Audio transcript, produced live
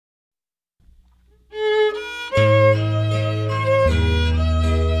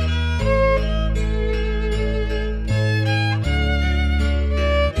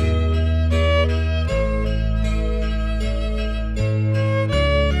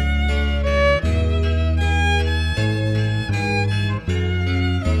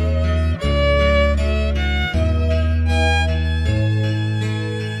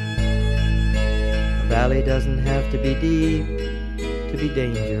be deep, to be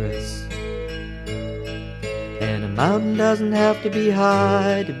dangerous. And a mountain doesn't have to be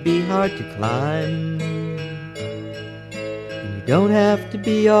high to be hard to climb. And you don't have to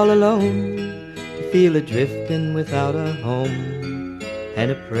be all alone to feel adrift and without a home. And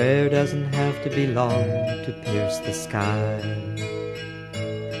a prayer doesn't have to be long to pierce the sky.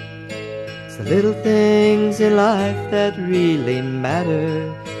 It's the little things in life that really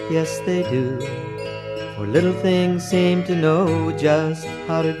matter, yes they do. For little things seem to know just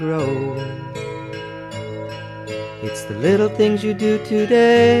how to grow. It's the little things you do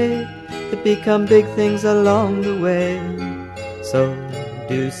today that become big things along the way. So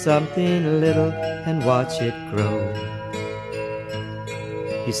do something little and watch it grow.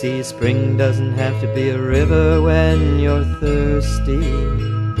 You see, a spring doesn't have to be a river when you're thirsty.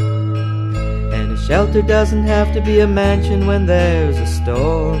 And a shelter doesn't have to be a mansion when there's a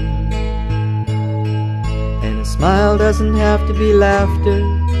storm. And a smile doesn't have to be laughter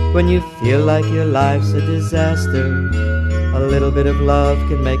when you feel like your life's a disaster. A little bit of love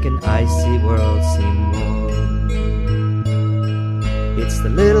can make an icy world seem warm. It's the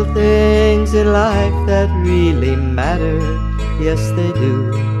little things in life that really matter, yes they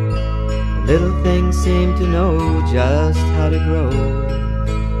do. The little things seem to know just how to grow.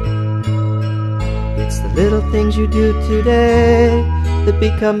 It's the little things you do today that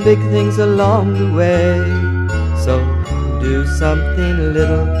become big things along the way. So do something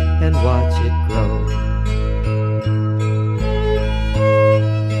little and watch it grow.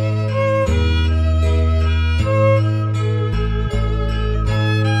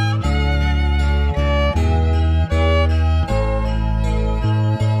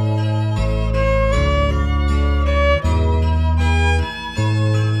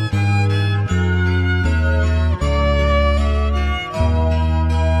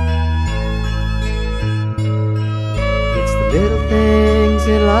 Little things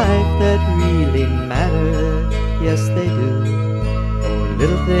in life that really matter, yes they do. Oh,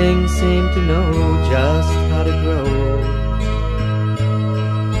 little things seem to know just how to grow.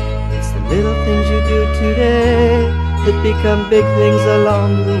 It's the little things you do today that become big things along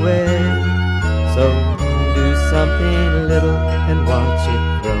the way. So do something little and watch it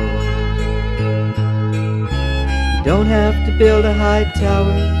grow. You don't have to build a high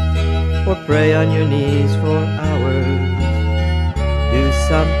tower or pray on your knees for hours. Do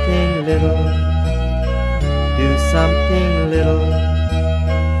something little, do something little